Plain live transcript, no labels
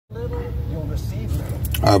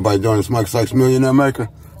Everybody doing this? Mike Sykes, Millionaire Maker.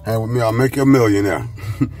 And with me, I'll make you a millionaire.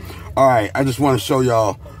 All right, I just want to show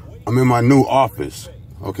y'all I'm in my new office,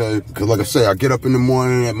 okay? Because like I say, I get up in the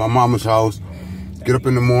morning at my mama's house, get up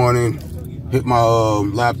in the morning, hit my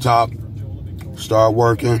laptop, start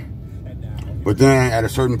working. But then at a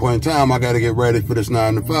certain point in time, I got to get ready for this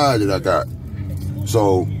 9 to 5 that I got.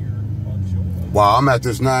 So while I'm at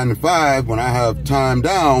this 9 to 5, when I have time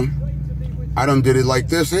down, I done did it like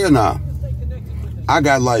this here now. I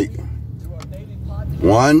got like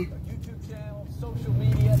 1,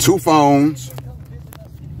 2 phones,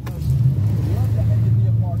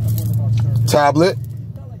 tablet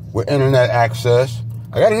with internet access.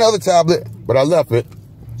 I got another tablet, but I left it.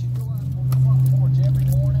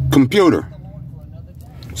 Computer.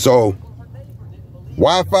 So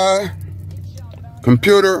Wi-Fi,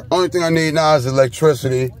 computer. Only thing I need now is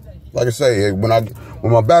electricity. Like I say, when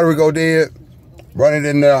my battery go dead, run it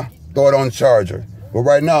in there, throw it on the charger. But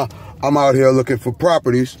right now, I'm out here looking for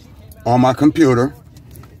properties on my computer.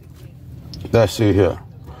 Let's see here.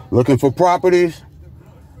 Looking for properties.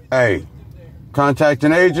 Hey,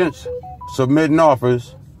 contacting agents, submitting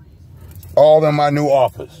offers, all in my new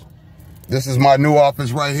office. This is my new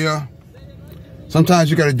office right here. Sometimes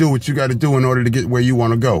you got to do what you got to do in order to get where you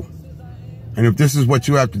want to go. And if this is what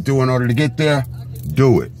you have to do in order to get there,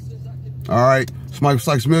 do it. All right. It's Mike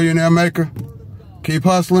Sykes, Millionaire Maker. Keep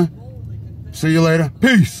hustling. See you later.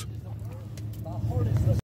 Peace.